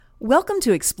Welcome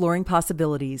to Exploring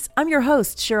Possibilities. I'm your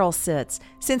host, Cheryl Sitz.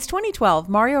 Since 2012,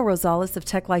 Mario Rosales of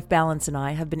Tech Life Balance and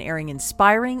I have been airing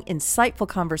inspiring, insightful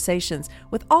conversations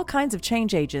with all kinds of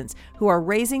change agents who are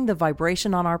raising the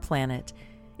vibration on our planet.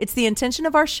 It's the intention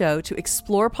of our show to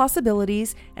explore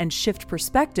possibilities and shift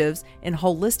perspectives in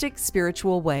holistic,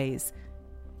 spiritual ways.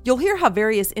 You'll hear how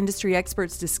various industry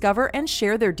experts discover and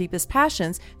share their deepest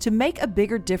passions to make a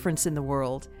bigger difference in the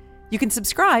world. You can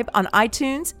subscribe on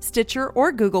iTunes, Stitcher,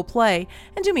 or Google Play.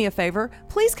 And do me a favor,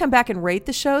 please come back and rate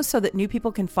the show so that new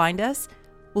people can find us.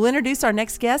 We'll introduce our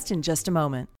next guest in just a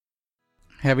moment.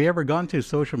 Have you ever gone to a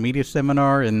social media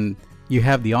seminar and you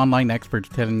have the online experts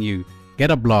telling you, get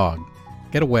a blog,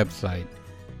 get a website,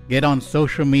 get on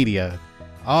social media,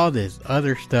 all this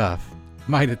other stuff?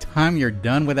 By the time you're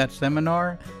done with that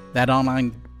seminar, that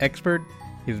online expert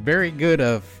is very good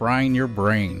at frying your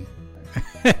brain.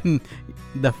 And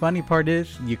the funny part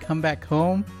is, you come back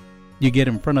home, you get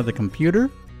in front of the computer,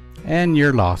 and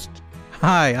you're lost.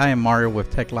 Hi, I am Mario with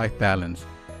Tech Life Balance.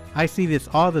 I see this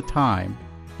all the time.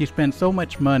 You spend so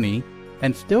much money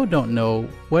and still don't know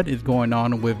what is going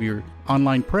on with your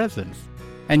online presence.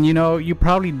 And you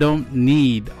probably don't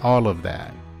need all of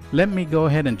that. Let me go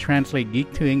ahead and translate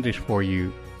Geek to English for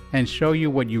you and show you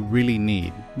what you really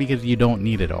need, because you don't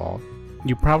need it all.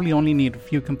 You probably only need a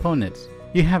few components.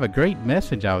 You have a great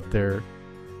message out there,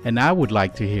 and I would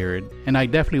like to hear it, and I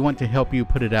definitely want to help you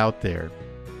put it out there.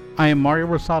 I am Mario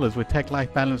Rosales with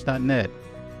TechLifeBalance.net.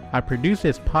 I produce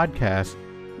this podcast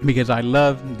because I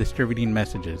love distributing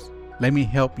messages. Let me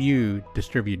help you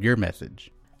distribute your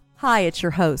message. Hi, it's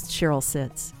your host, Cheryl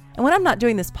Sitz. And when I'm not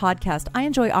doing this podcast, I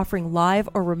enjoy offering live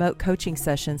or remote coaching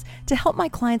sessions to help my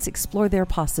clients explore their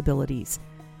possibilities.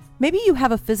 Maybe you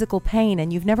have a physical pain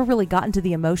and you've never really gotten to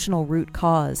the emotional root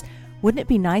cause. Wouldn't it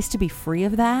be nice to be free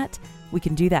of that? We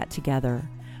can do that together.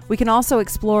 We can also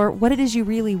explore what it is you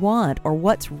really want or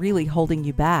what's really holding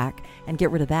you back and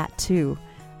get rid of that too.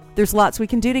 There's lots we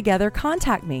can do together.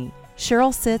 Contact me,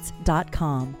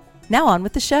 CherylSitz.com. Now on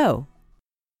with the show.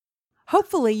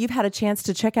 Hopefully you've had a chance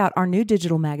to check out our new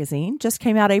digital magazine. Just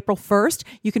came out April 1st.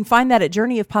 You can find that at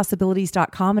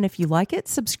journeyofpossibilities.com. And if you like it,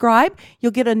 subscribe.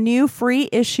 You'll get a new free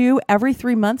issue every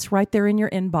 3 months right there in your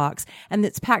inbox. And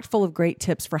it's packed full of great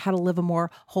tips for how to live a more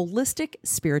holistic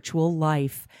spiritual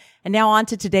life. And now on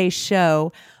to today's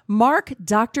show. Mark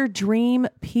Dr. Dream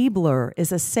Peebler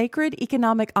is a sacred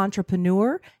economic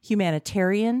entrepreneur,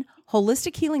 humanitarian,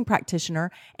 holistic healing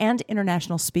practitioner, and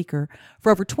international speaker. For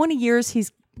over 20 years,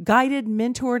 he's guided,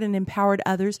 mentored, and empowered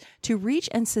others to reach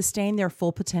and sustain their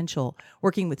full potential,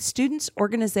 working with students,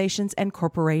 organizations, and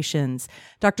corporations.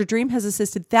 Dr. Dream has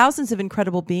assisted thousands of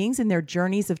incredible beings in their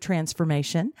journeys of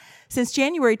transformation. Since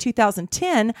January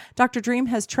 2010, Dr. Dream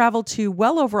has traveled to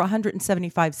well over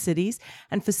 175 cities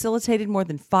and facilitated more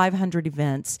than 500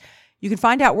 events. You can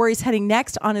find out where he's heading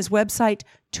next on his website,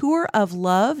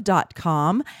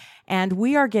 touroflove.com. And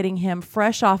we are getting him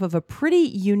fresh off of a pretty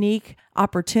unique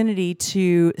opportunity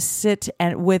to sit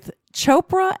with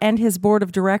Chopra and his board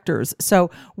of directors.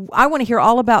 So I want to hear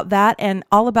all about that and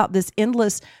all about this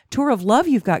endless tour of love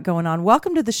you've got going on.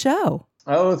 Welcome to the show.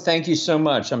 Oh, thank you so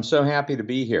much. I'm so happy to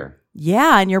be here.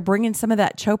 Yeah, and you're bringing some of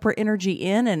that Chopra energy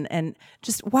in and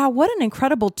just, wow, what an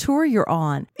incredible tour you're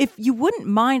on. If you wouldn't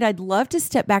mind, I'd love to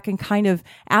step back and kind of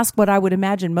ask what I would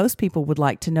imagine most people would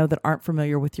like to know that aren't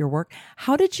familiar with your work.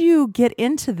 How did you get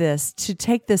into this to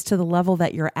take this to the level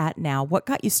that you're at now? What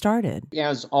got you started?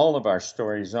 As all of our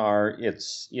stories are,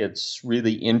 it's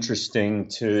really interesting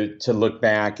to look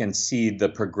back and see the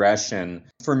progression.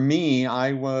 For me,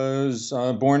 I was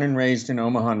born and raised in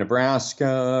Omaha,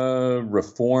 Nebraska,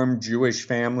 Reformed Jewish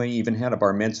family, even had a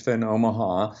bar mitzvah in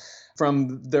Omaha.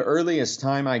 From the earliest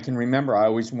time I can remember, I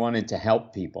always wanted to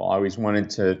help people. I always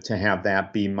wanted to have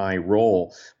that be my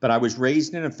role. But I was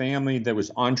raised in a family that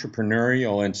was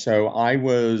entrepreneurial, and so I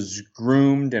was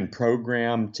groomed and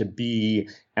programmed to be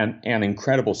an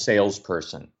incredible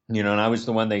salesperson. And I was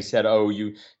the one they said, oh,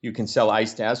 you can sell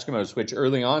ice to Eskimos, which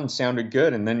early on sounded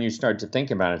good. And then you start to think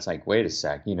about it. It's like, wait a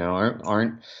sec,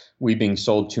 aren't we being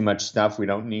sold too much stuff we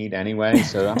don't need anyway?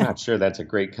 So I'm not sure that's a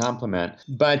great compliment.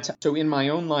 But so in my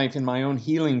own life, in my own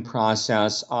healing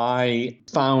process, I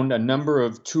found a number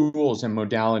of tools and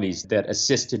modalities that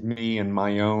assisted me in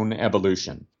my own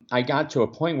evolution. I got to a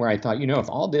point where I thought, if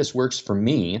all this works for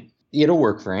me, it'll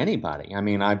work for anybody. I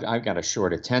mean, I've got a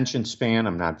short attention span.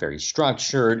 I'm not very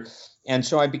structured. And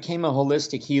so I became a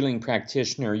holistic healing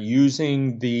practitioner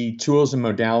using the tools and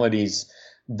modalities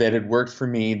that had worked for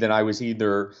me, that I was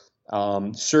either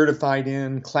certified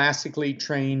in, classically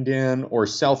trained in, or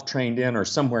self-trained in, or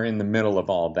somewhere in the middle of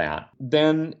all that.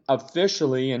 Then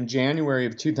officially in January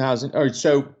of 2000,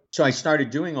 So I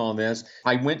started doing all this.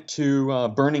 I went to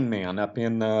Burning Man up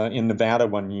in Nevada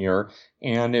one year,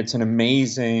 and it's an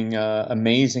amazing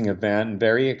event and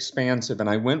very expansive. And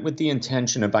I went with the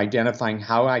intention of identifying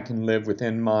how I can live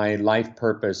within my life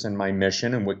purpose and my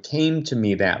mission. And what came to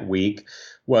me that week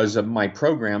was my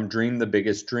program, Dream the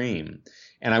Biggest Dream.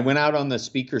 And I went out on the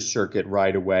speaker circuit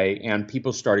right away, and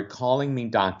people started calling me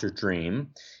Dr.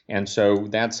 Dream. And so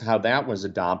that's how that was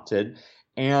adopted.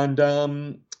 And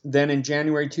then in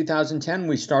January 2010,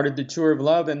 we started the Tour of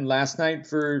Love. And last night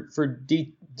for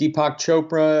Deepak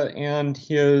Chopra and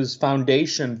his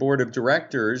foundation board of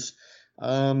directors,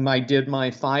 I did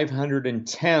my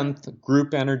 510th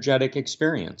group energetic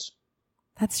experience.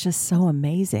 That's just so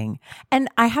amazing. And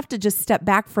I have to just step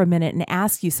back for a minute and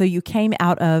ask you, so you came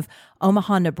out of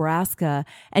Omaha, Nebraska,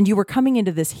 and you were coming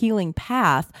into this healing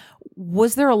path.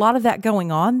 Was there a lot of that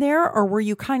going on there, or were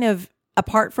you kind of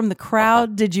apart from the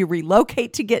crowd? Did you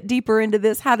relocate to get deeper into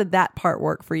this? How did that part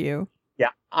work for you? Yeah,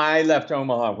 I left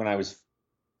Omaha when I was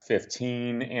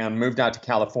 15 and moved out to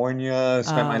California,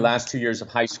 spent my last 2 years of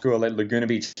high school at Laguna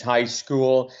Beach High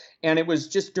School. And it was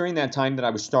just during that time that I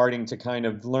was starting to kind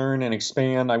of learn and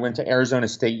expand. I went to Arizona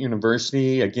State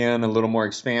University, again, a little more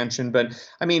expansion. But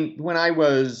I mean, when I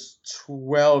was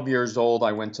 12 years old,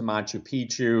 I went to Machu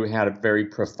Picchu, had a very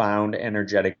profound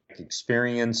energetic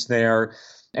experience there.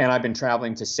 And I've been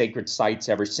traveling to sacred sites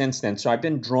ever since then. So I've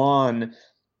been drawn,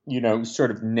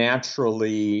 sort of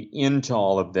naturally into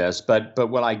all of this. But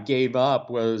what I gave up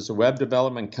was a web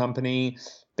development company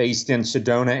based in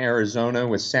Sedona, Arizona,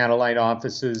 with satellite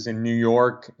offices in New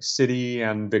York City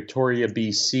and Victoria,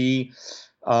 BC.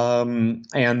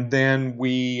 And then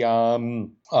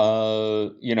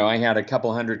I had a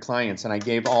couple hundred clients, and I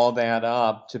gave all that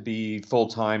up to be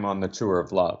full-time on the Tour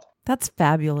of Love. That's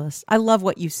fabulous. I love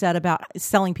what you said about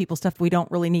selling people stuff we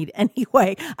don't really need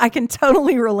anyway. I can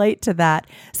totally relate to that.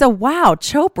 So, wow,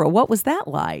 Chopra, what was that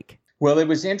like? Well, it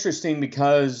was interesting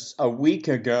because a week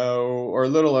ago, or a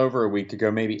little over a week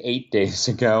ago, maybe 8 days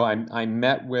ago, I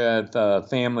met with a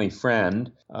family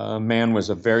friend. A man was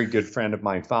a very good friend of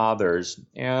my father's.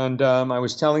 And I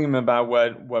was telling him about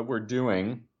what we're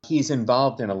doing. He's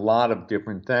involved in a lot of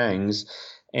different things.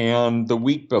 And the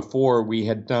week before, we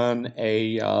had done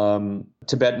a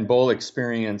Tibetan bowl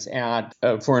experience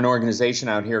for an organization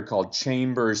out here called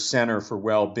Chambers Center for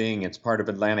Wellbeing. It's part of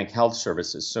Atlantic Health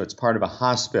Services, so it's part of a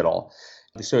hospital.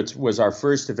 So it was our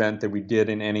first event that we did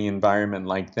in any environment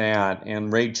like that.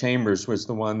 And Ray Chambers was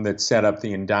the one that set up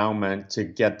the endowment to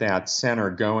get that center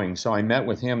going. So I met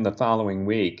with him the following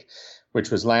week, which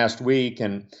was last week.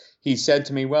 And he said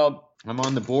to me, well, I'm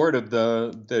on the board of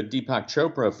the Deepak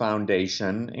Chopra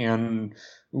Foundation, and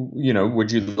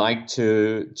would you like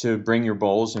to bring your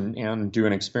bowls and do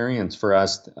an experience for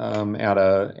us at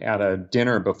a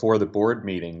dinner before the board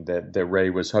meeting that Ray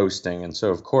was hosting? And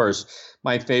so, of course,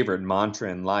 my favorite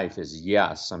mantra in life is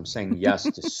yes. I'm saying yes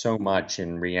to so much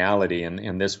in reality,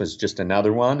 and this was just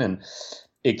another one. And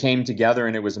it came together,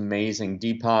 and it was amazing.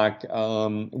 Deepak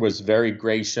was very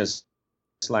gracious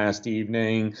last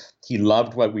evening. He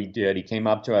loved what we did. He came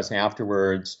up to us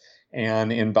afterwards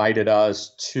and invited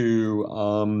us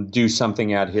to do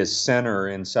something at his center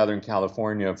in Southern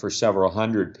California for several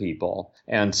hundred people.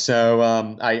 And so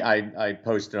I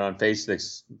posted on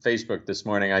Facebook this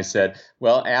morning. I said,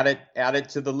 well, add it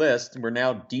to the list. We're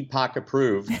now Deepak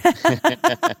approved.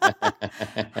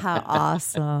 How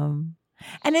awesome.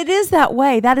 And it is that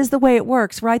way. That is the way it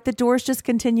works, right? The doors just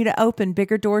continue to open.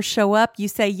 Bigger doors show up. You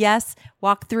say yes,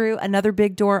 walk through, another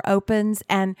big door opens,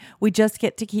 and we just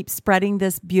get to keep spreading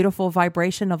this beautiful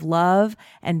vibration of love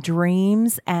and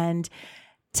dreams. And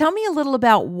tell me a little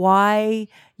about why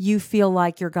you feel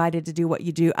like you're guided to do what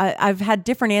you do. I've had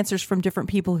different answers from different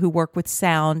people who work with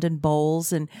sound and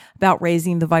bowls and about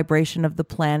raising the vibration of the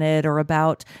planet, or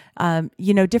about,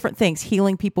 different things,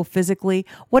 healing people physically.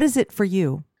 What is it for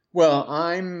you? Well,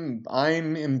 I'm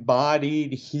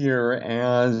embodied here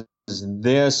as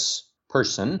this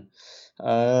person,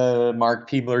 Mark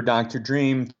Peebler, Dr.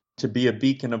 Dream, to be a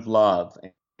beacon of love.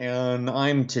 And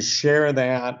I'm to share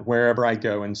that wherever I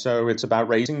go. And so it's about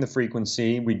raising the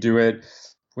frequency. We do it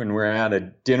when we're at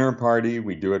a dinner party.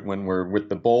 We do it when we're with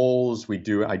the bowls.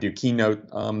 I do keynote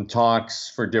talks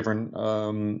for different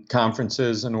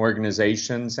conferences and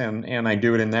organizations, and I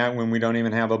do it in that when we don't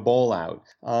even have a bowl out.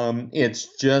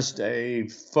 It's just a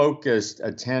focused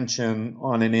attention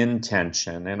on an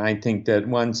intention. And I think that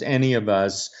once any of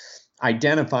us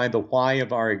identify the why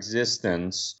of our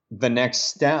existence, the next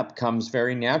step comes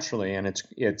very naturally, and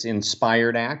it's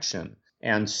inspired action.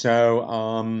 And so,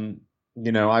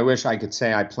 I wish I could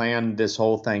say I planned this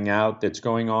whole thing out that's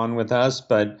going on with us,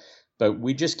 but but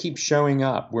we just keep showing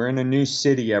up. We're in a new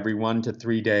city every 1 to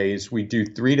 3 days. We do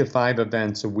 3 to 5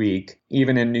 events a week.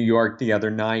 Even in New York the other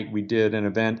night, we did an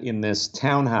event in this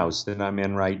townhouse that I'm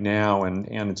in right now, and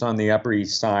it's on the Upper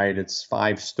East Side. It's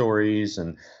 5 stories,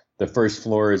 and the first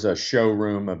floor is a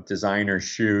showroom of designer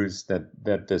shoes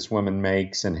that this woman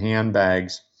makes and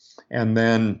handbags. And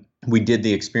then we did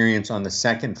the experience on the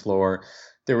second floor.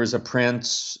 There was a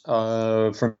prince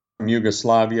from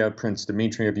Yugoslavia. Prince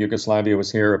Dmitri of Yugoslavia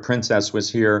was here. A princess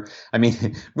was here. I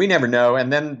mean, we never know.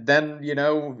 And then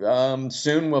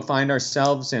soon we'll find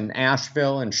ourselves in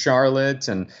Asheville and Charlotte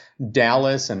and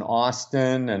Dallas and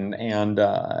Austin and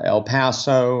El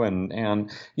Paso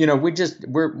and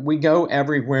we go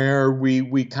everywhere.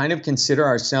 We kind of consider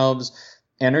ourselves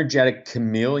energetic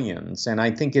chameleons, and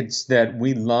I think it's that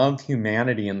we love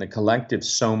humanity and the collective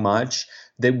so much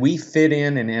that we fit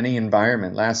in any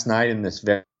environment. Last night in this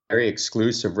very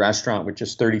exclusive restaurant with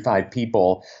just 35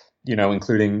 people,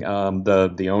 including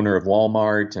the owner of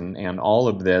Walmart and all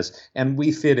of this. And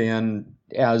we fit in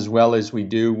as well as we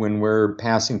do when we're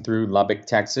passing through Lubbock,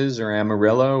 Texas, or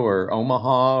Amarillo, or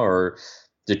Omaha, or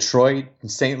Detroit,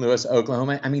 St. Louis,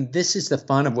 Oklahoma. I mean, this is the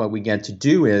fun of what we get to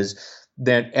do, is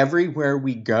that everywhere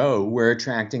we go, we're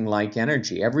attracting like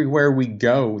energy. Everywhere we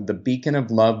go, the beacon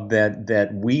of love that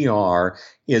we are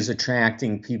is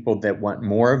attracting people that want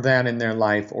more of that in their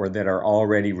life or that are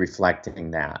already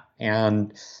reflecting that.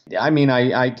 And I mean,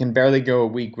 I can barely go a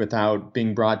week without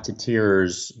being brought to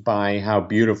tears by how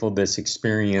beautiful this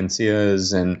experience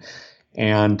is and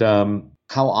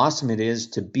how awesome it is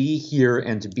to be here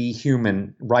and to be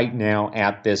human right now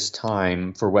at this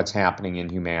time for what's happening in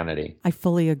humanity. I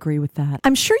fully agree with that.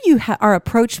 I'm sure you are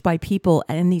approached by people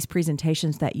in these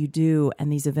presentations that you do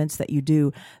and these events that you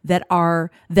do that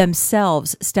are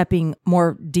themselves stepping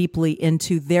more deeply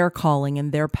into their calling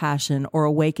and their passion or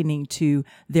awakening to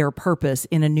their purpose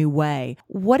in a new way.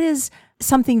 What is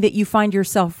something that you find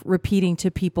yourself repeating to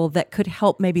people that could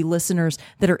help maybe listeners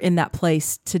that are in that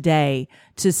place today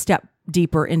to step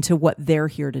deeper into what they're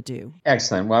here to do?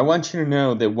 Excellent. Well, I want you to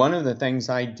know that one of the things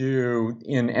I do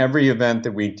in every event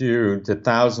that we do to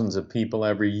thousands of people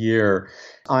every year,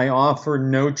 I offer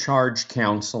no charge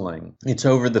counseling. It's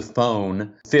over the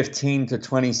phone, 15 to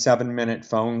 27-minute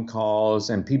phone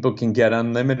calls, and people can get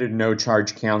unlimited no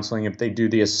charge counseling if they do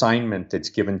the assignment that's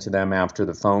given to them after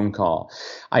the phone call.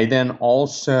 I then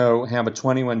also have a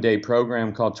 21-day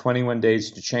program called 21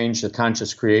 Days to Change the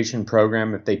Conscious Creation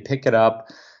Program. If they pick it up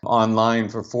online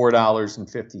for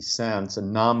 $4.50, a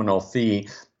nominal fee,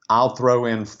 I'll throw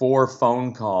in 4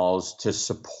 phone calls to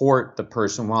support the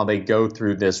person while they go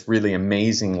through this really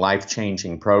amazing,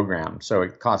 life-changing program. So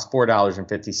it costs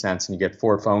 $4.50 and you get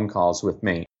 4 phone calls with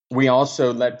me. We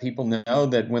also let people know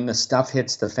that when the stuff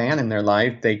hits the fan in their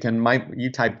life,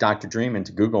 you type Dr. Dream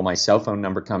into Google, my cell phone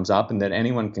number comes up, and that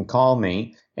anyone can call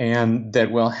me and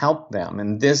that will help them.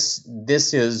 And this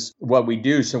is what we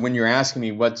do. So when you're asking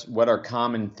me what are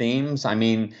common themes, I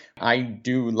mean, I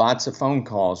do lots of phone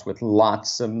calls with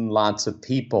lots and lots of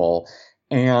people.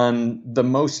 And the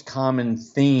most common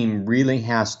theme really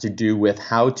has to do with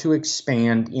how to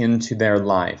expand into their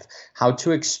life, how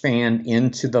to expand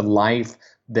into the life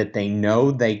that they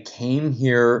know they came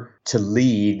here to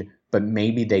lead, but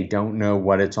maybe they don't know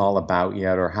what it's all about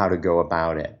yet or how to go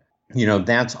about it.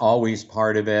 That's always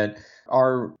part of it.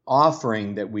 Our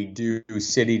offering that we do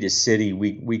city to city,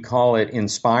 we call it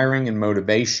inspiring and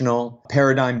motivational,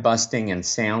 paradigm busting, and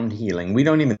sound healing. We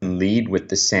don't even lead with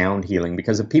the sound healing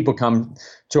because if people come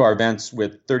to our events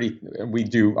we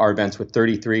do our events with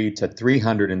 33 to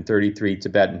 333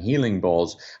 Tibetan healing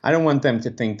bowls. I don't want them to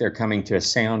think they're coming to a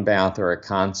sound bath or a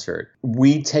concert.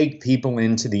 We take people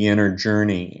into the inner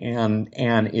journey, and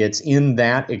it's in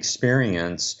that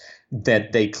experience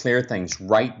that they clear things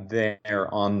right there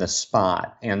on the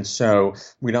spot. And so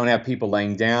we don't have people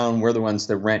laying down. We're the ones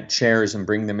that rent chairs and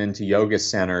bring them into yoga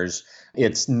centers.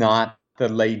 It's not the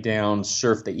lay down,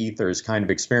 surf the ethers kind of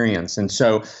experience. And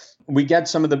so we get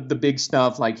some of the big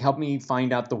stuff like help me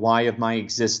find out the why of my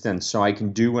existence so I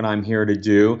can do what I'm here to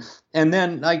do. And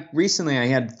then like recently I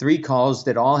had 3 calls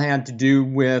that all had to do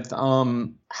with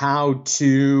how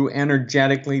to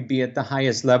energetically be at the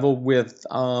highest level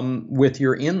with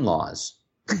your in-laws.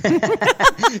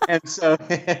 And so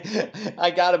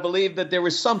I got to believe that there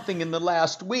was something in the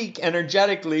last week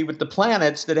energetically with the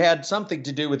planets that had something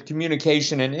to do with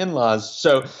communication and in-laws.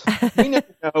 So we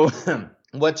never know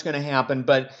what's going to happen,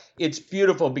 but it's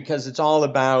beautiful because it's all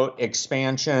about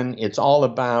expansion. It's all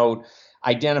about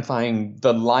identifying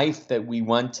the life that we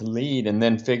want to lead and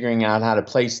then figuring out how to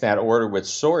place that order with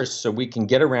source so we can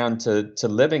get around to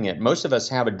living it. Most of us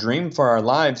have a dream for our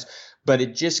lives, but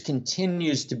it just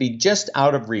continues to be just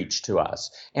out of reach to us.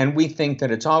 And we think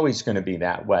that it's always going to be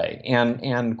that way.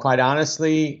 And quite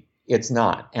honestly, it's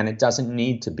not, and it doesn't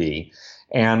need to be.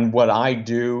 And what I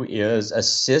do is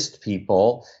assist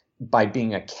people by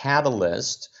being a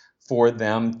catalyst for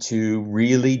them to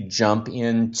really jump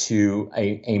into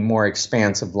a more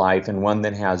expansive life, and one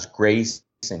that has grace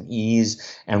and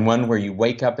ease, and one where you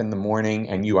wake up in the morning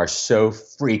and you are so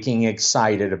freaking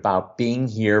excited about being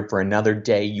here for another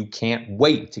day. You can't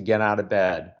wait to get out of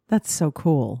bed. That's so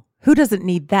cool. Who doesn't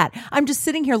need that? I'm just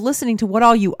sitting here listening to what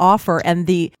all you offer and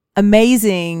the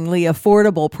amazingly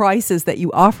affordable prices that you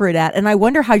offer it at. And I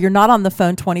wonder how you're not on the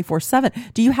phone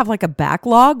 24/7. Do you have like a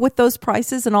backlog with those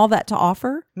prices and all that to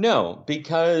offer? No,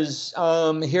 because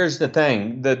here's the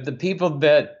thing. The people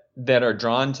that are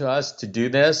drawn to us to do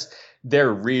this,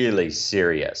 they're really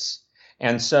serious.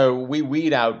 And so we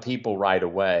weed out people right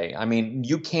away. I mean,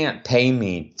 you can't pay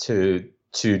me to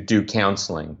do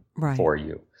counseling for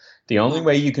you. The only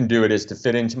way you can do it is to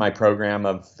fit into my program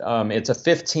of, it's a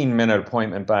 15-minute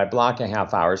appointment, but I block a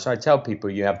half hour. So I tell people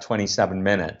you have 27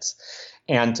 minutes.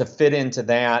 And to fit into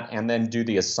that and then do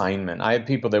the assignment. I have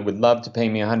people that would love to pay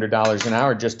me $100 an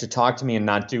hour just to talk to me and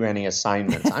not do any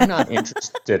assignments. I'm not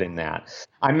interested in that.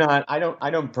 I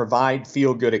don't provide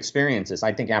feel-good experiences.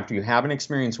 I think after you have an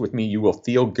experience with me, you will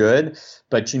feel good.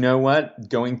 But you know what?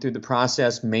 Going through the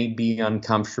process may be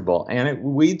uncomfortable, and it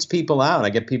weeds people out. I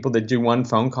get people that do one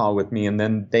phone call with me and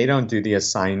then they don't do the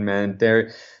assignment.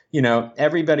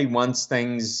 Everybody wants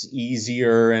things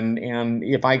easier, and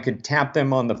if I could tap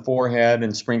them on the forehead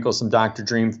and sprinkle some Dr.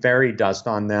 Dream fairy dust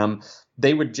on them,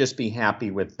 they would just be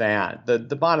happy with that.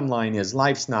 The bottom line is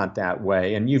life's not that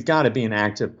way, and you've got to be an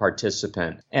active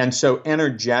participant. And so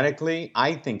energetically,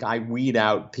 I think I weed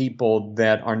out people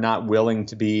that are not willing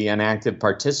to be an active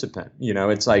participant.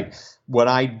 It's like what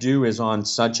I do is on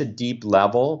such a deep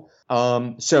level.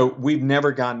 So we've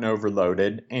never gotten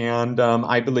overloaded, and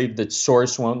I believe that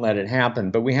Source won't let it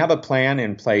happen. But we have a plan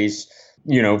in place,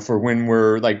 for when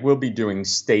we'll be doing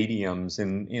stadiums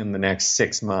in the next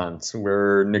 6 months.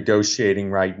 We're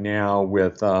negotiating right now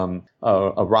with a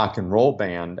rock and roll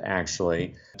band,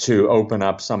 actually, to open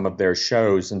up some of their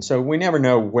shows. And so we never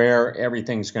know where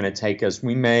everything's going to take us.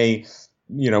 We may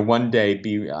one day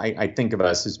I think of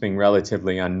us as being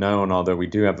relatively unknown, although we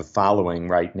do have a following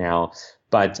right now.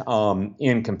 But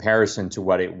in comparison to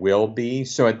what it will be.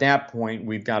 So at that point,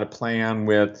 we've got a plan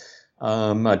with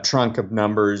a trunk of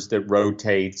numbers that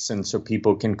rotates, and so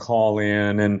people can call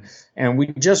in, and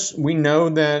we know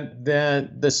that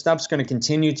the stuff's going to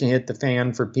continue to hit the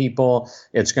fan for people.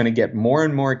 It's going to get more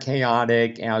and more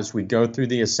chaotic as we go through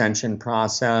the ascension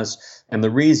process. And the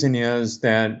reason is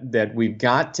that we've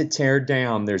got to tear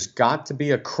down. There's got to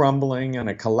be a crumbling and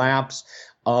a collapse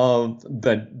of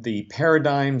the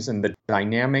paradigms and the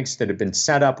dynamics that have been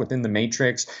set up within the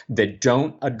matrix that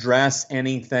don't address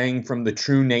anything from the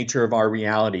true nature of our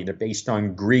reality. They're based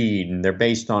on greed, and they're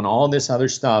based on all this other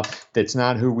stuff that's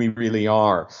not who we really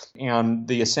are. And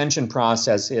the ascension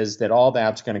process is that all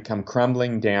that's going to come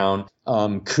crumbling down.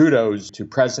 Kudos to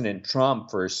President Trump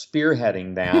for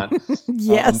spearheading that.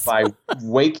 Yes. By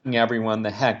waking everyone the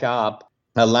heck up,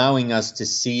 allowing us to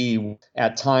see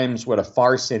at times what a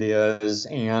farce it is,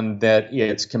 and that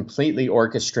it's completely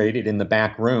orchestrated in the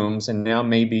back rooms. And now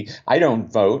maybe I don't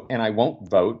vote and I won't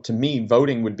vote. To me,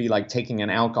 voting would be like taking an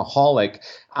alcoholic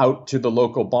out to the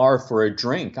local bar for a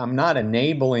drink. I'm not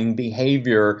enabling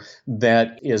behavior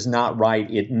that is not right.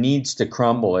 It needs to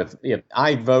crumble. If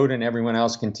I vote and everyone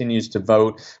else continues to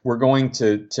vote, we're going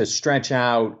to stretch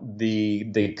out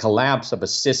the collapse of a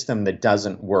system that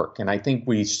doesn't work. And I think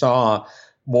we saw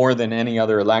more than any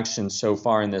other election so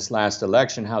far in this last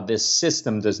election how this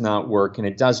system does not work, and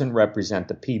it doesn't represent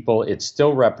the people. It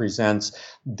still represents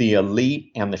the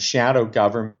elite and the shadow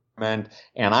government.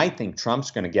 And I think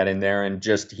Trump's going to get in there and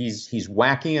just he's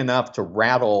wacky enough to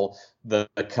rattle the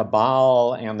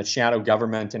cabal and the shadow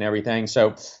government and everything.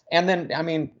 So, and then, I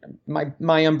mean,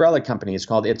 my umbrella company is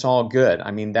called It's All Good. I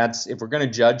mean, that's, if we're going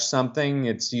to judge something,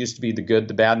 it's used to be the good,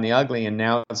 the bad, and the ugly. And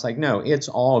now it's like, no, it's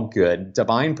all good.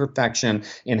 Divine perfection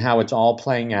in how it's all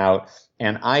playing out.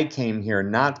 And I came here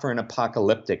not for an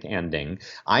apocalyptic ending.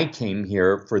 I came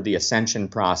here for the ascension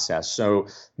process. So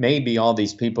maybe all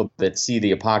these people that see the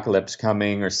apocalypse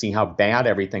coming or see how bad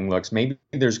everything looks, maybe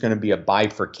there's going to be a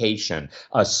bifurcation,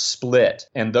 a split.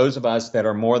 And those of us that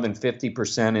are more than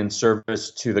 50% in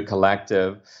service to the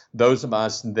collective, those of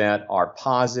us that are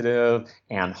positive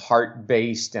and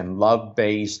heart-based and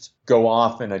love-based go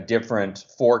off in a different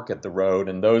fork at the road.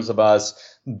 And those of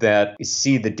us that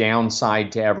see the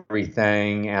downside to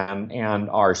everything and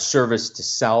are service to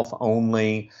self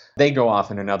only, they go off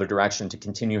in another direction to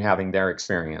continue having their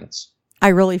experience. I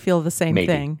really feel the same Maybe.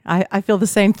 thing. I feel the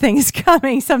same thing is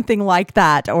coming, something like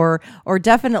that. Or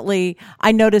definitely,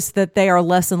 I notice that they are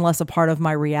less and less a part of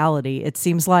my reality. It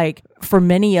seems like for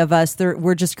many of us,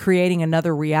 we're just creating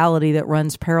another reality that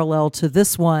runs parallel to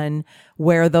this one,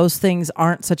 where those things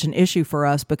aren't such an issue for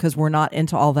us because we're not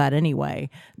into all that anyway.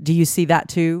 Do you see that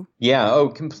too? Yeah, oh,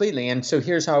 completely. And so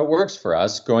here's how it works for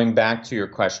us, going back to your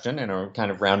question in a kind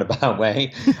of roundabout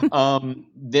way.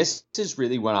 This is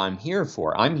really what I'm here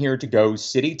for. I'm here to go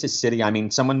city to city. I mean,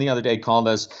 someone the other day called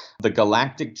us the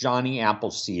galactic Johnny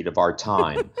Appleseed of our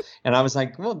time. And I was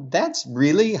like, well, that's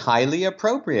really highly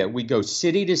appropriate. We go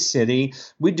city to city.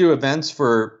 We do events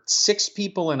for 6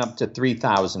 people and up to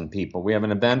 3,000 people. We have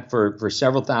an event for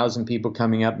several thousand people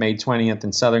coming up May 20th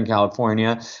in Southern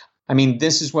California. I mean,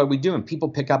 this is what we do. And people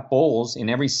pick up bowls in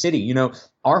every city. You know,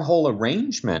 our whole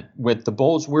arrangement with the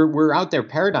bowls, we're out there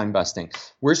paradigm busting.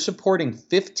 We're supporting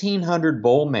 1,500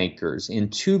 bowl makers in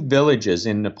 2 villages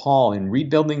in Nepal in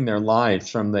rebuilding their lives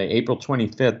from the April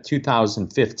 25th,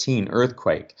 2015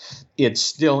 earthquake. It's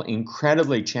still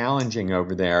incredibly challenging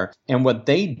over there. And what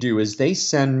they do is they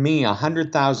send me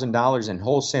 $100,000 in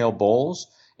wholesale bowls,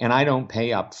 and I don't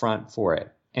pay up front for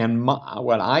it. And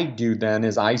what I do then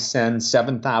is I send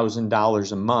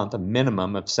 $7,000 a month, a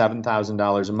minimum of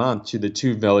 $7,000 a month to the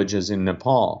 2 villages in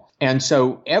Nepal. And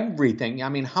so everything, I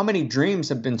mean, how many dreams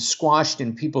have been squashed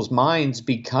in people's minds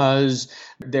because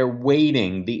they're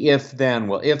waiting the if then,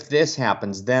 well, if this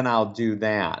happens, then I'll do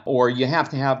that. Or you have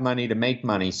to have money to make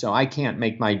money, so I can't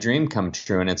make my dream come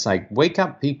true. And it's like, wake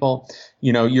up, people.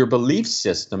 You know, your belief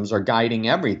systems are guiding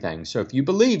everything. So if you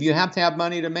believe you have to have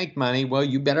money to make money, well,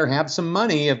 you better have some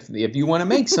money if you want to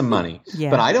make some money.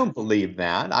 Yeah. But I don't believe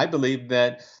that. I believe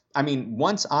that, I mean,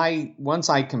 once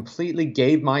I completely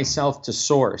gave myself to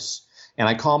Source, and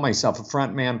I call myself a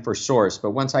front man for Source,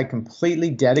 but once I completely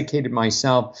dedicated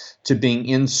myself to being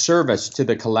in service to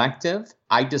the collective,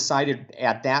 I decided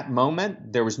at that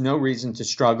moment there was no reason to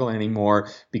struggle anymore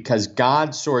because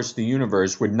God, Source, the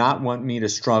universe, would not want me to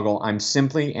struggle. I'm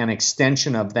simply an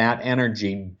extension of that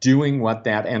energy doing what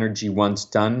that energy wants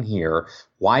done here.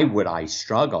 Why would I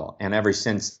struggle? And ever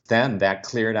since then, that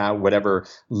cleared out whatever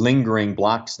lingering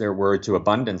blocks there were to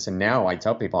abundance. And now I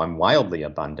tell people I'm wildly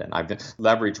abundant. I've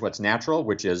leveraged what's natural,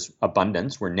 which is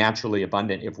abundance. We're naturally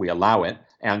abundant if we allow it.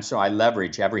 And so I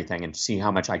leverage everything and see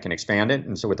how much I can expand it.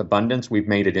 And so with abundance, we've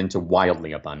made it into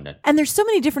wildly abundant. And there's so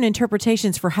many different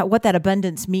interpretations for what that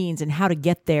abundance means and how to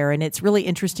get there. And it's really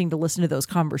interesting to listen to those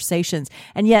conversations.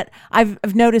 And yet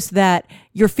I've noticed that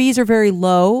your fees are very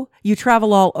low. You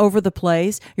travel all over the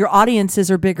place. Your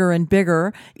audiences are bigger and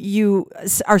bigger. You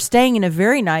are staying in a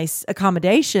very nice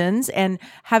accommodations and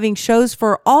having shows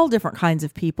for all different kinds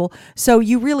of people. So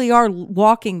you really are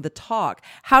walking the talk.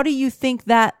 How do you think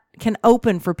that can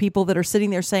open for people that are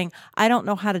sitting there saying, I don't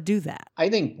know how to do that? I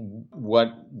think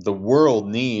what the world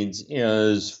needs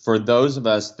is for those of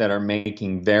us that are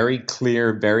making very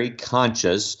clear, very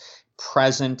conscious,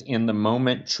 present in the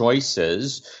moment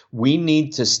choices, we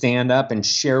need to stand up and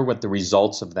share what the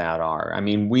results of that are. I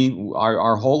mean,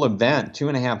 our whole event,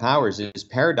 2.5 hours, is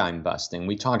paradigm busting.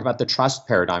 We talk about the trust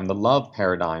paradigm, the love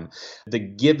paradigm, the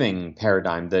giving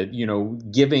paradigm, the,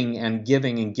 giving and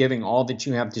giving and giving all that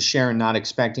you have to share and not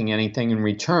expecting anything in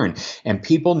return. And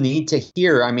people need to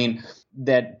hear,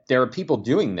 that there are people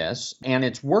doing this and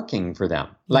it's working for them.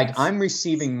 Like, yes. I'm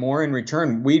receiving more in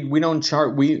return. We don't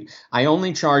charge. I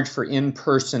only charge for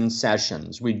in-person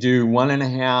sessions. We do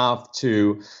 1.5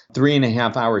 to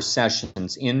 3.5 hour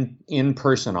sessions in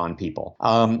person on people.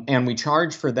 And we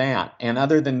charge for that. And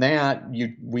other than that,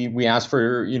 we ask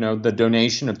for, the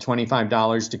donation of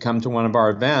 $25 to come to one of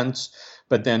our events.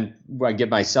 But then I give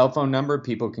my cell phone number.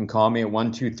 People can call me at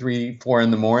 1, 2, 3, 4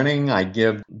 in the morning. I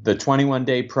give the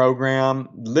 21-day program.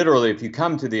 Literally, if you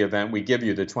come to the event, we give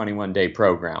you the 21-day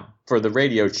program. For the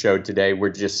radio show today, we're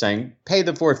just saying, pay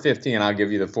the $450 and I'll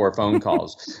give you the 4 phone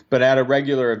calls. But at a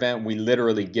regular event, we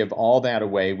literally give all that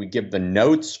away. We give the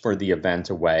notes for the event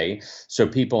away. So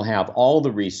people have all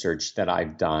the research that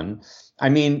I've done.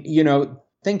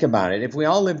 Think about it. If we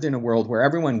all lived in a world where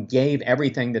everyone gave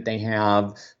everything that they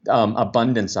have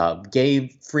abundance of,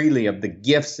 gave freely of the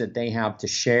gifts that they have to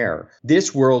share,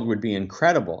 this world would be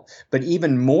incredible. But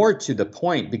even more to the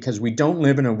point, because we don't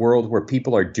live in a world where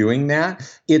people are doing that,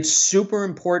 it's super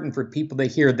important for people to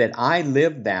hear that I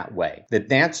live that way, that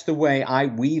that's the way I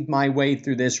weave my way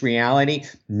through this reality.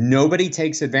 Nobody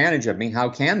takes advantage of me. How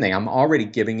can they? I'm already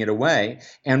giving it away.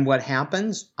 And what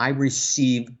happens? I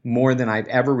receive more than I've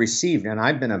ever received. And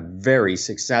I've been a very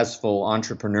successful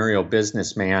entrepreneurial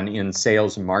businessman in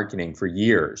sales and marketing for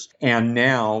years. And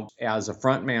now, as a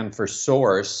frontman for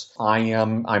Source,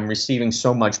 I'm receiving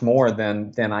so much more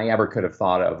than I ever could have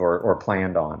thought of or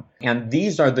planned on. And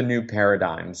these are the new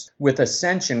paradigms. With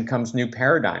ascension comes new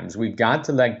paradigms. We've got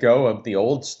to let go of the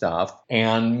old stuff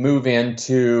and move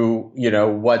into,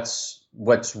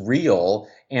 what's real.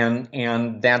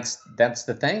 And that's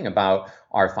the thing about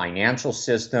our financial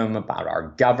system, about our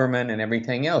government and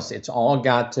everything else. It's all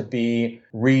got to be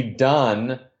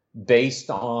redone based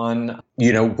on,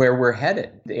 where we're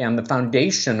headed. And the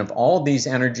foundation of all these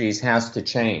energies has to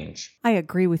change. I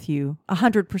agree with you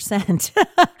 100%.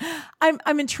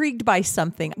 I'm intrigued by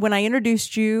something. When I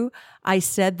introduced you, I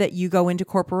said that you go into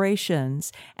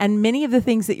corporations, and many of the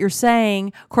things that you're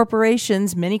saying,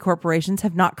 many corporations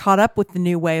have not caught up with the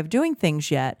new way of doing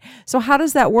things yet. So how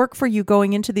does that work for you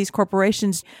going into these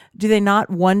corporations? Do they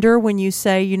not wonder when you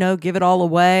say, give it all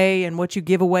away, and what you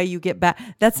give away, you get back?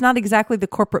 That's not exactly the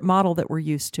corporate model that we're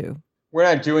used to. We're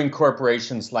not doing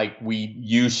corporations like we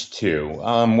used to.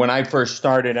 When I first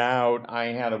started out, I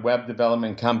had a web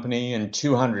development company and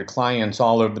 200 clients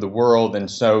all over the world.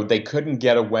 And so they couldn't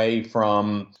get away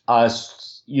from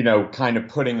us, kind of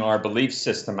putting our belief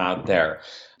system out there.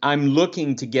 I'm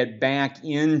looking to get back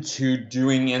into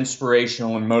doing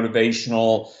inspirational and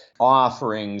motivational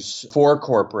offerings for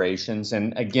corporations.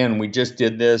 And again, we just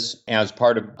did this as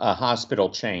part of a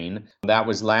hospital chain. That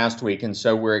was last week. And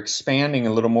so we're expanding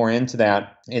a little more into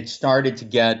that. It started to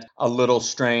get a little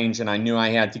strange, and I knew I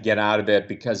had to get out of it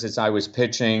because as I was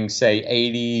pitching, say,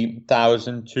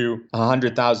 $80,000 to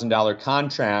 $100,000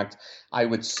 contract, I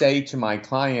would say to my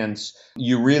clients,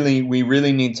 we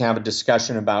really need to have a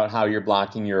discussion about how you're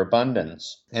blocking your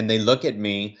abundance. And they look at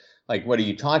me like, what are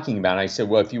you talking about? I said,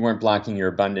 well, if you weren't blocking your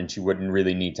abundance, you wouldn't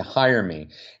really need to hire me.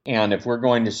 And if we're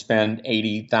going to spend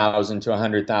 $80,000 to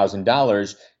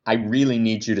 $100,000, I really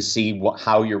need you to see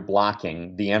how you're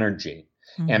blocking the energy.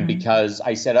 Mm-hmm. And because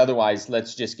I said, otherwise,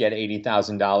 let's just get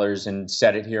 $80,000 and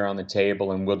set it here on the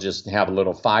table and we'll just have a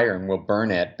little fire and we'll burn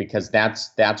it, because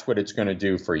that's what it's going to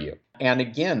do for you. And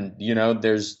again,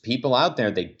 there's people out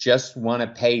there, they just want to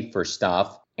pay for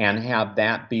stuff and have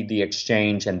that be the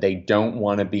exchange, and they don't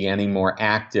want to be any more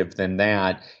active than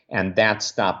that. And that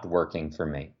stopped working for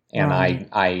me. And right.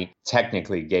 I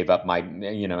technically gave up my,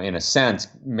 in a sense,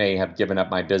 may have given up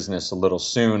my business a little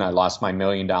soon. I lost my $1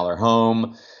 million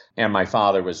home, and my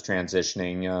father was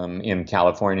transitioning in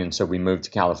California. And so we moved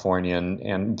to California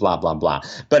and blah, blah, blah.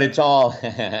 But it's all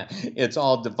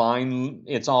divine.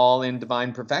 It's all in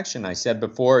divine perfection. I said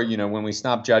before, when we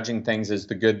stop judging things as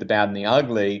the good, the bad, and the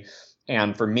ugly,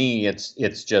 and for me,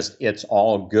 it's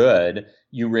all good.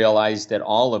 You realize that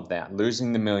all of that,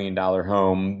 losing the $1 million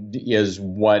home, is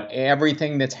what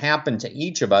everything that's happened to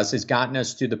each of us has gotten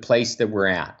us to the place that we're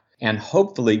at. And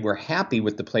hopefully we're happy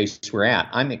with the place we're at.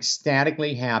 I'm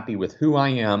ecstatically happy with who I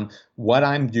am, what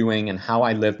I'm doing, and how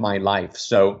I live my life.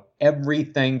 So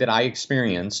everything that I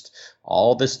experienced,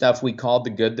 all the stuff we called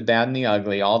the good, the bad, and the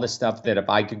ugly, all the stuff that if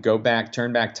I could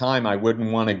turn back time, I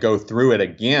wouldn't want to go through it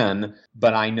again.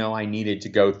 But I know I needed to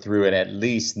go through it at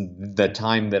least the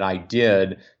time that I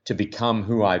did to become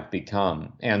who I've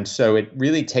become. And so it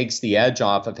really takes the edge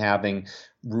off of having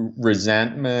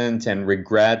resentment and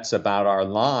regrets about our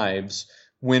lives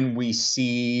when we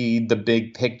see the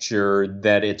big picture,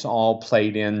 that it's all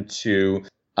played into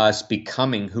us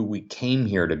becoming who we came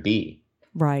here to be.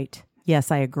 Right.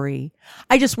 Yes, I agree.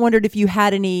 I just wondered if you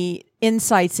had any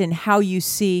insights in how you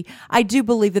see. I do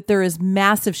believe that there is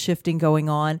massive shifting going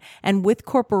on, and with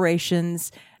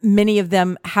corporations, many of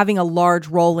them having a large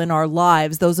role in our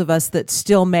lives, those of us that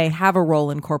still may have a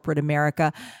role in corporate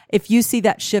America, if you see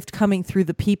that shift coming through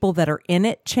the people that are in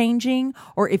it changing,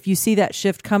 or if you see that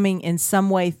shift coming in some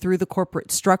way through the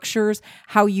corporate structures,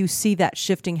 how you see that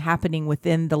shifting happening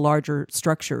within the larger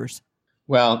structures.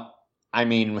 Well, I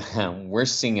mean, we're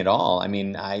seeing it all. I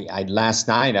mean, I last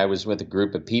night I was with a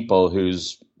group of people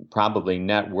whose probably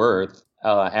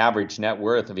average net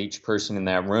worth of each person in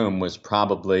that room was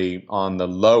probably on the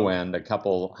low end, a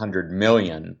couple $100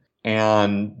 million.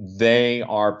 And they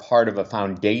are part of a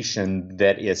foundation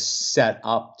that is set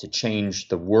up to change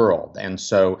the world. And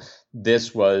so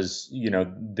this was,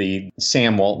 the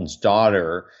Sam Walton's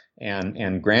daughter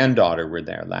and granddaughter were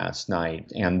there last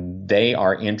night, and they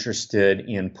are interested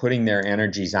in putting their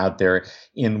energies out there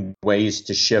in ways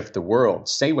to shift the world.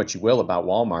 Say what you will about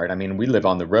Walmart. I mean, we live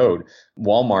on the road.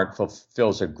 Walmart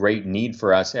fulfills a great need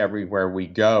for us everywhere we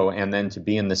go. And then to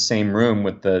be in the same room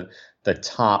with the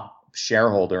top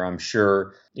shareholder, I'm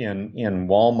sure, in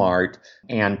Walmart,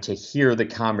 and to hear the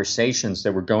conversations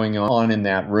that were going on in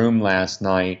that room last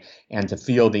night, and to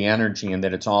feel the energy, and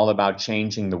that it's all about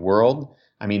changing the world.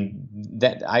 I mean,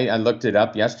 that I looked it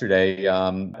up yesterday.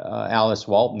 Alice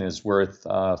Walton is worth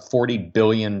 $40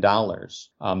 billion.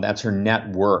 That's her net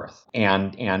worth.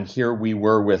 And here we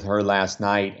were with her last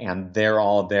night, and they're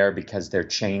all there because they're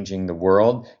changing the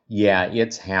world. Yeah,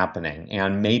 it's happening.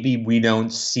 And maybe we don't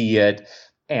see it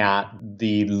at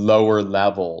the lower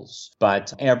levels,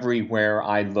 but everywhere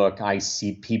I look, I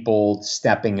see people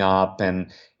stepping up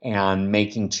and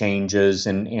making changes.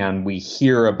 And we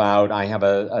hear about, I have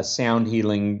a sound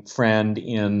healing friend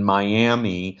in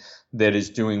Miami that is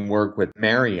doing work with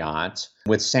Marriott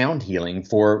with sound healing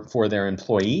for their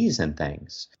employees and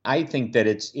things. I think that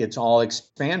it's all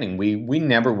expanding. We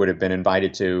never would have been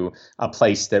invited to a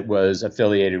place that was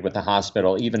affiliated with a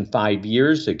hospital even 5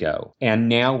 years ago. And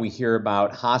now we hear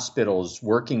about hospitals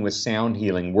working with sound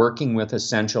healing, working with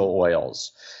essential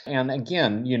oils. And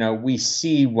again, we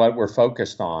see what we're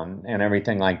focused on and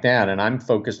everything like that. And I'm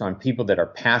focused on people that are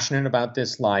passionate about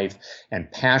this life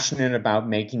and passionate about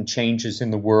making changes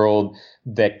in the world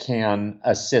that can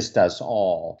assist us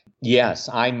all. Yes,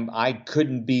 I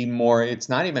couldn't be more, it's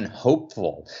not even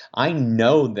hopeful. I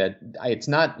know that it's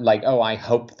not like, oh, I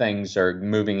hope things are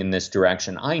moving in this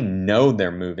direction. I know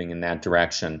they're moving in that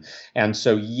direction. And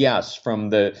so, yes,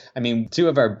 two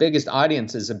of our biggest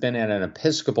audiences have been at an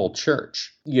Episcopal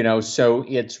church, so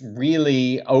it's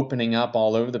really opening up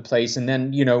all over the place. And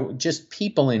then, just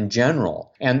people in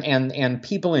general. And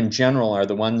people in general are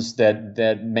the ones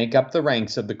that make up the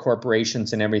ranks of the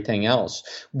corporations and everything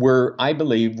else. I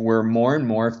believe we're more and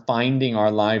more finding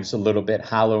our lives a little bit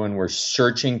hollow, and we're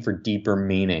searching for deeper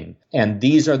meaning. And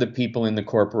these are the people in the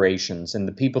corporations, and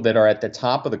the people that are at the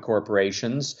top of the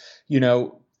corporations.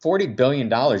 $40 billion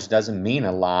doesn't mean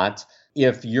a lot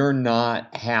if you're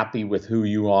not happy with who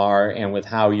you are and with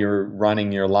how you're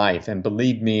running your life. And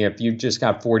believe me, if you've just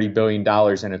got $40 billion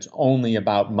and it's only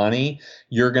about money,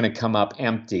 you're going to come up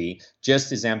empty,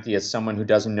 just as empty as someone who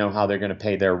doesn't know how they're going to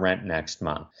pay their rent next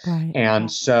month. Right.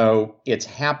 And so it's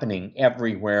happening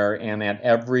everywhere and at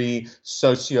every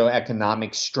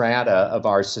socioeconomic strata of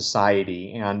our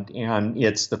society. And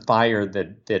it's the fire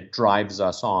that drives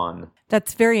us on.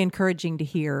 That's very encouraging to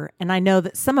hear. And I know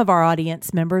that some of our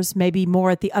audience members may be more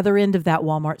at the other end of that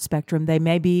Walmart spectrum. They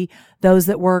may be those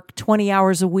that work 20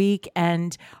 hours a week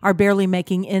and are barely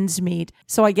making ends meet.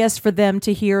 So I guess for them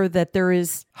to hear that there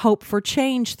is hope for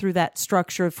change through that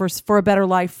structure for a better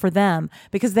life for them,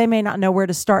 because they may not know where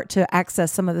to start to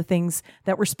access some of the things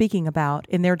that we're speaking about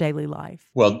in their daily life.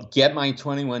 Well, get my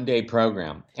 21-day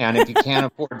program. And if you can't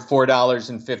afford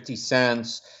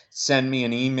 $4.50, send me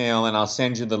an email and I'll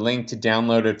send you the link to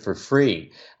download it for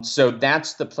free. So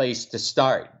that's the place to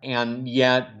start. And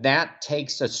yet that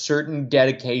takes a certain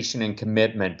dedication and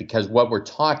commitment, because what we're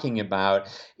talking about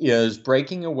is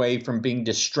breaking away from being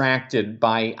distracted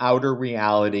by outer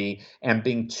reality and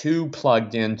being too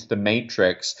plugged into the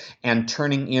matrix and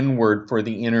turning inward for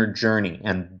the inner journey.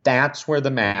 And that's where the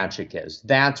magic is.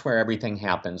 That's where everything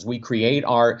happens. We create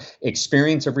our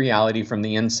experience of reality from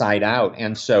the inside out.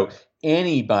 And so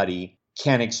anybody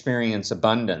can experience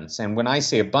abundance. And when I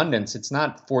say abundance, it's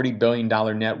not $40 billion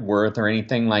net worth or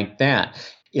anything like that.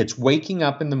 It's waking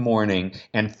up in the morning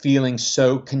and feeling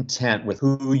so content with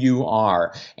who you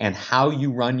are and how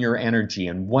you run your energy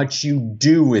and what you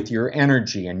do with your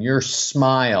energy and your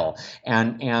smile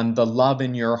and the love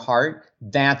in your heart.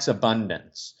 That's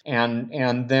abundance.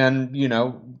 And then,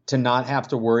 to not have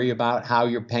to worry about how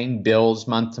you're paying bills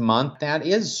month to month, that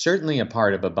is certainly a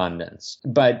part of abundance.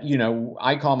 But,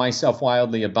 I call myself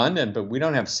wildly abundant, but we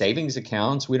don't have savings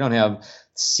accounts. We don't have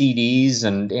CDs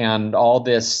and all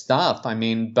this stuff.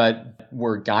 But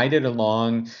we're guided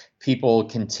along. People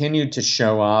continue to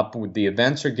show up. The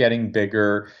events are getting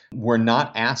bigger. We're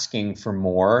not asking for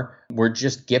more. We're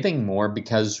just giving more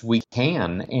because we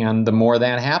can. And the more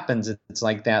that happens, it's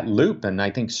like that loop. And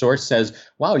I think Source says,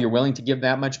 wow, you're willing to give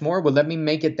that much more? Well, let me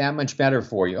make it that much better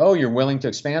for you. Oh, you're willing to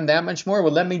expand that much more?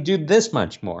 Well, let me do this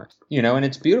much more. And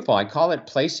it's beautiful. I call it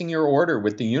placing your order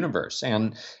with the universe.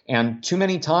 And too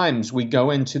many times we go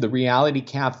into the reality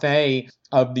cafe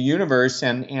of the universe,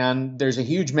 and there's a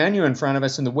huge menu in front of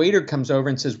us, and the waiter comes over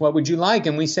and says, "What would you like?"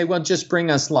 And we say, "Well, just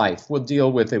bring us life. We'll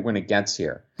deal with it when it gets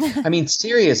here." I mean,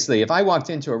 seriously, if I walked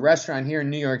into a restaurant here in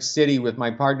New York City with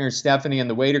my partner Stephanie, and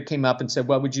the waiter came up and said,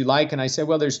 "What would you like?" And I said,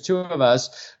 "Well, there's two of us.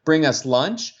 Bring us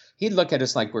lunch." He'd look at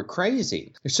us like we're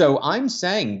crazy. So I'm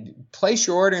saying, place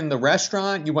your order in the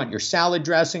restaurant. You want your salad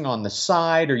dressing on the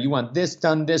side, or you want this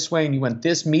done this way, and you want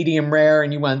this medium rare,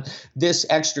 and you want this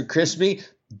extra crispy.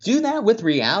 Do that with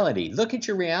reality. Look at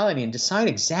your reality and decide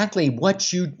exactly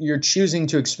what you're choosing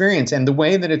to experience. And the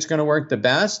way that it's going to work the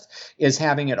best is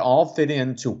having it all fit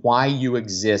into why you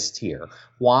exist here,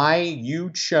 why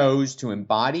you chose to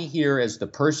embody here as the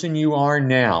person you are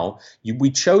now.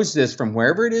 We chose this from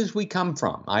wherever it is we come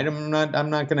from. I'm not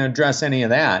going to address any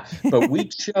of that, but we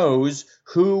chose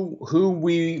who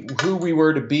we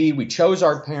were to be. We chose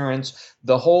our parents,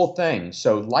 the whole thing.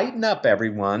 So lighten up,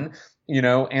 everyone.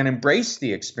 And embrace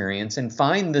the experience and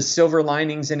find the silver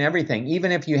linings in everything,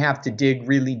 even if you have to dig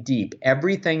really deep.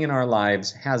 Everything in our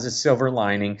lives has a silver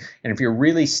lining. And if you're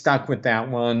really stuck with that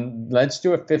one, let's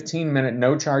do a 15-minute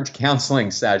no-charge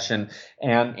counseling session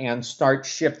and start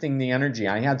shifting the energy.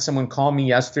 I had someone call me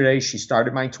yesterday. She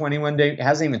started my 21-day,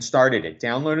 hasn't even started it,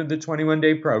 downloaded the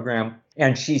 21-day program.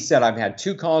 And she said, "I've had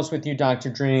 2 calls with you, Dr.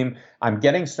 Dream. I'm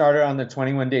getting started on the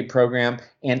 21-day program,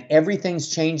 and everything's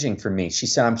changing for me." She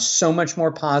said, "I'm so much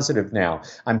more positive now.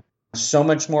 I'm so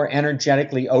much more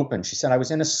energetically open." She said, "I was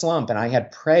in a slump, and I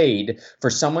had prayed for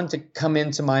someone to come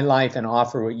into my life and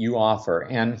offer what you offer.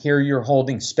 And here you're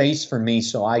holding space for me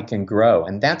so I can grow."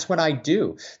 And that's what I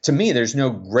do. To me, there's no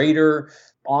greater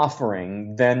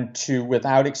offering than to,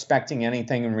 without expecting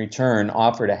anything in return,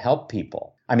 offer to help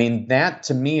people. I mean, that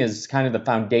to me is kind of the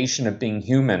foundation of being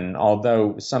human,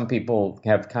 although some people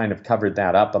have kind of covered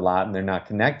that up a lot and they're not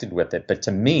connected with it. But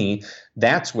to me,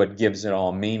 that's what gives it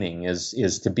all meaning,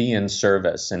 is to be in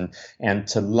service and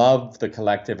to love the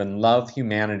collective and love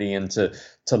humanity and to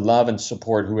love and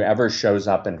support whoever shows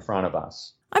up in front of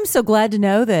us. I'm so glad to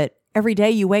know that every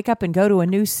day you wake up and go to a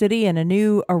new city and a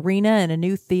new arena and a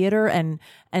new theater and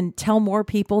tell more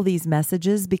people these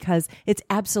messages, because it's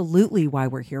absolutely why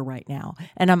we're here right now.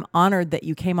 And I'm honored that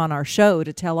you came on our show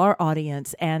to tell our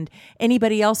audience and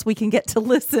anybody else we can get to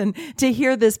listen to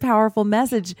hear this powerful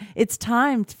message. It's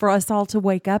time for us all to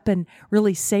wake up and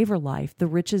really savor life, the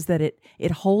riches that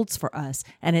it holds for us.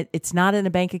 And it's not in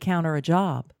a bank account or a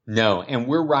job. No, and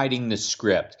we're writing the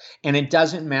script. And it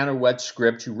doesn't matter what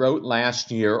script you wrote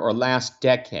last year or last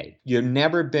decade. You've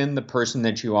never been the person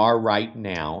that you are right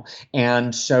now.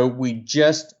 And so we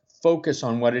just focus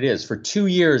on what it is. For 2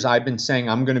 years, I've been saying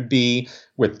I'm going to be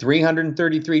with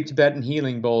 333 Tibetan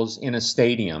healing bowls in a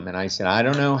stadium. And I said, I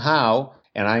don't know how.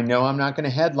 And I know I'm not going to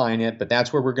headline it, but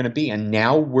that's where we're going to be. And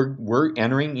now we're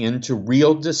entering into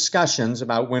real discussions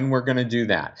about when we're going to do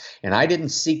that. And I didn't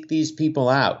seek these people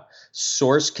out.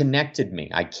 Source connected me.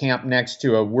 I camped next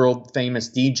to a world famous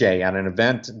DJ at an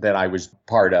event that I was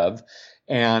part of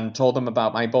and told him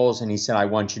about my bowls. And he said, I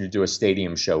want you to do a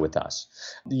stadium show with us.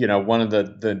 One of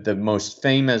the most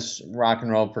famous rock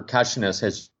and roll percussionists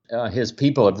has his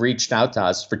people have reached out to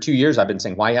us. For 2 years, I've been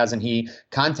saying, why hasn't he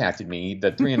contacted me?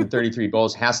 The 333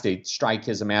 bowls has to strike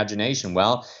his imagination.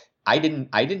 Well, I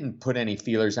didn't put any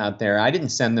feelers out there. I didn't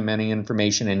send them any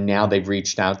information, and now they've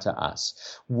reached out to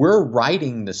us. We're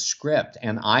writing the script,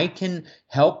 and I can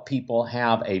help people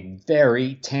have a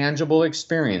very tangible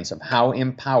experience of how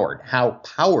empowered, how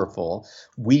powerful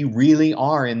we really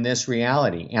are in this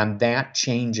reality, and that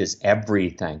changes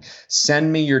everything.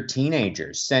 Send me your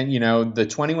teenagers. Send, the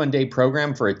 21-day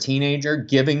program for a teenager,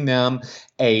 giving them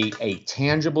a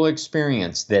tangible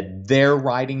experience that they're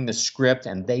writing the script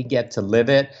and they get to live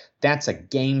it. That's a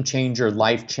game changer,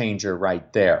 life changer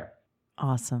right there.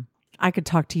 Awesome. I could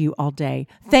talk to you all day.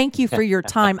 Thank you for your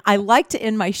time. I like to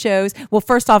end my shows. Well,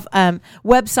 first off,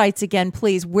 websites again,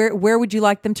 please. Where would you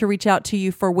like them to reach out to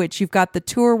you for which? You've got the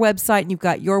tour website and you've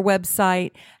got your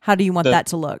website. How do you want that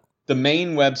to look? The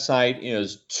main website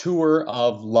is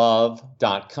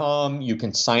touroflove.com. You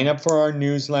can sign up for our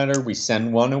newsletter. We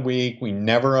send one a week. We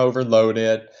never overload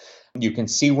it. You can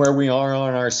see where we are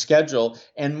on our schedule.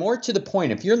 And more to the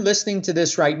point, if you're listening to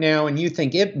this right now and you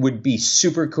think it would be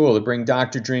super cool to bring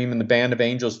Dr. Dream and the Band of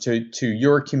Angels to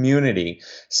your community,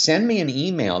 send me an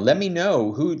email. Let me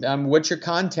know what's your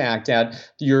contact at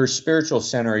your spiritual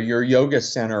center, your yoga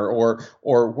center,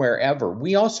 or wherever.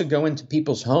 We also go into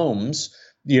people's homes.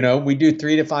 We do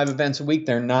 3 to 5 events a week.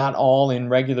 They're not all in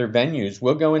regular venues.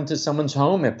 We'll go into someone's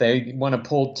home if they want to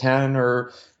pull 10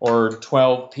 or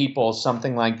 12 people,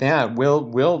 something like that.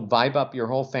 We'll vibe up your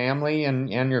whole family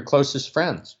and your closest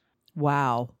friends.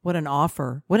 Wow. What an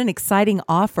offer. What an exciting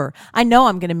offer. I know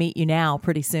I'm going to meet you now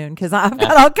pretty soon because I've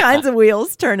got all kinds of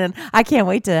wheels turning. I can't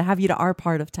wait to have you to our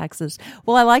part of Texas.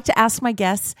 Well, I like to ask my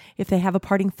guests if they have a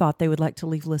parting thought they would like to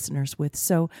leave listeners with.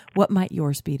 So what might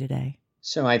yours be today?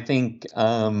 So I think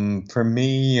for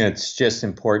me, it's just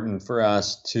important for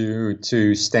us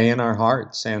to stay in our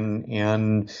hearts,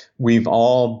 and we've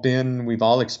all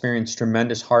experienced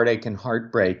tremendous heartache and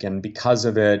heartbreak, and because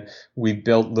of it, we've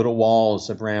built little walls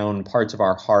around parts of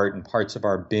our heart and parts of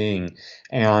our being.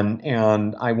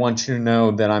 And I want you to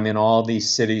know that I'm in all these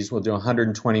cities. We'll do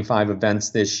 125 events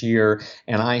this year,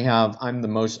 and I'm the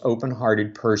most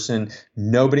open-hearted person.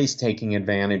 Nobody's taking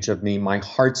advantage of me. My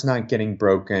heart's not getting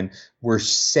broken. We're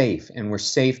safe, and we're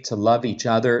safe to love each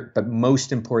other, but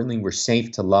most importantly, we're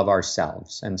safe to love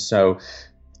ourselves. And so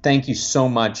thank you so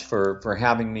much for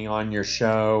having me on your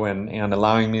show and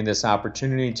allowing me this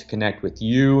opportunity to connect with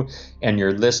you and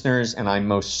your listeners. And I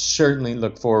most certainly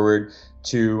look forward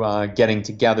to getting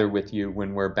together with you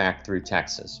when we're back through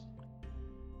Texas.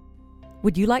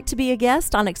 Would you like to be a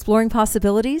guest on Exploring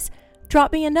Possibilities?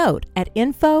 Drop me a note at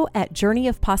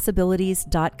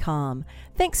info@journeyofpossibilities.com.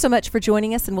 Thanks so much for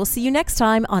joining us, and we'll see you next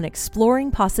time on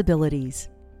Exploring Possibilities.